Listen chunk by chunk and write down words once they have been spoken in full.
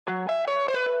Came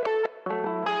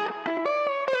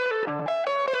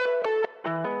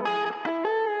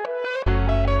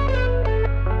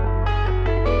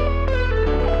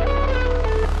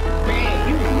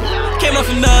up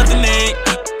from nothing,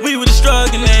 we were just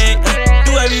struggling,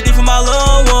 do everything for my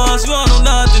loved ones, you all know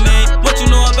nothing, what you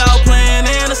know about playing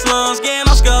in the slums, getting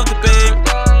all scuffed to pay.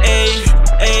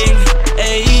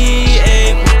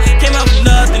 Came out from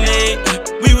nothing,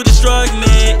 we were just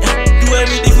struggling, do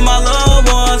everything for my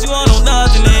loved ones, you all know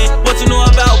nothing, what you know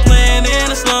about playing in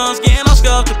the slums, getting all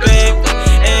scuffed to pay.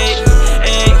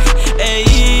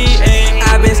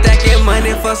 I've been stacking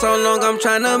money for so long, I'm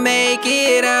tryna make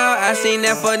it out. I seen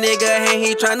that for nigga and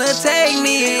he tryna take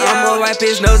me out. I'ma wipe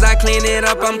his nose, I clean it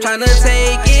up, I'm tryna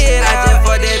take it out. I just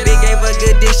for that big gave a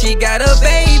good dick, she got a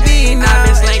baby now. I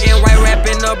been slanging white,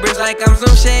 rapping no bricks like I'm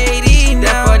some shady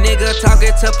now. That for nigga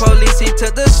talking to police, he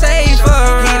took the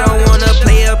safer. He don't wanna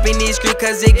play up in these streets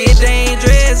cause it get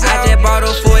dangerous. I just bought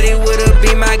a 40 with a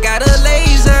beam, I got a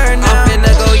laser now. I'm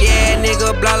finna go, yeah,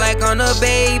 nigga, block like on a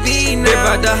baby now. Big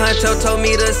brother Hunter told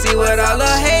me to see what all the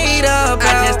hate about.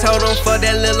 I just told him for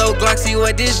that little Glock, see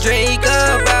what this Drake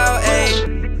about,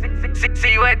 ayy.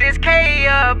 See what this K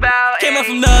about, Came up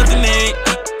from nothing,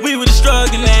 we were just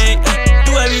struggling,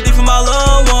 do everything for my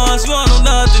loved ones, you all know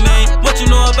nothing, what you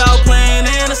know about playing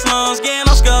in the slums, getting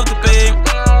all scuffed to pay.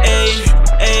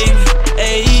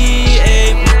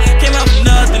 Came out from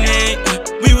nothing,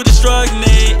 we were just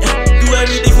struggling, do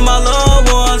everything for my loved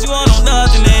ones, you all know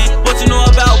nothing, what you know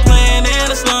about playing in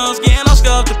the slums, getting all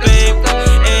scuffed to pay.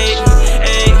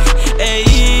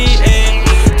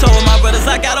 Told my brothers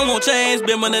I got them won't change.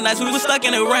 Been one of the nights we was stuck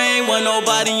in the rain. Wasn't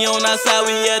nobody on our side,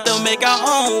 we had to make our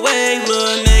own way.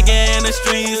 Little nigga in the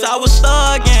streets, I was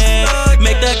thuggin'.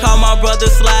 Make that call, my brother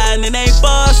sliding and they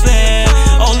bustin'.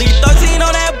 Only 13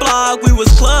 on that block, we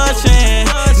was clutching.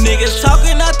 Niggas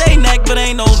talking out they neck, but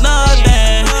ain't no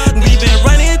nothing. We been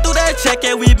running through that check,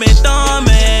 yeah, we been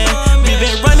thumbin'. We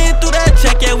been running through that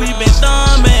check, yeah, we been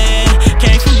thumbin'.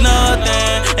 Came from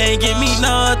nothing, ain't give me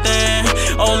nothing.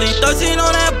 Only 13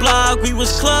 on that block, we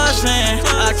was clutching.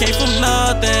 I came from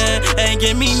nothing, ain't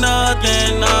give me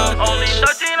nothing, no. Only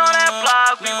 13 on that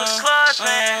block, we was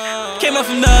clutching. Came up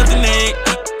from nothing,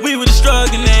 we were just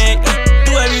struggling,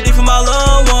 do everything for my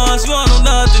loved ones, you all know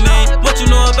nothing, what you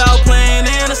know about playing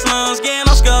in the slums, getting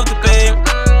all scuffed to pay.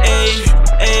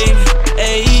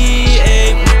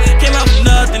 Came out from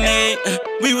nothing,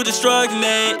 we were just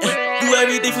struggling, do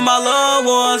everything for my loved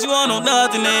ones, you all know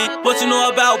nothing, what you know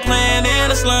about playing in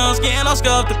the slums, getting all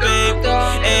scuffed to pay.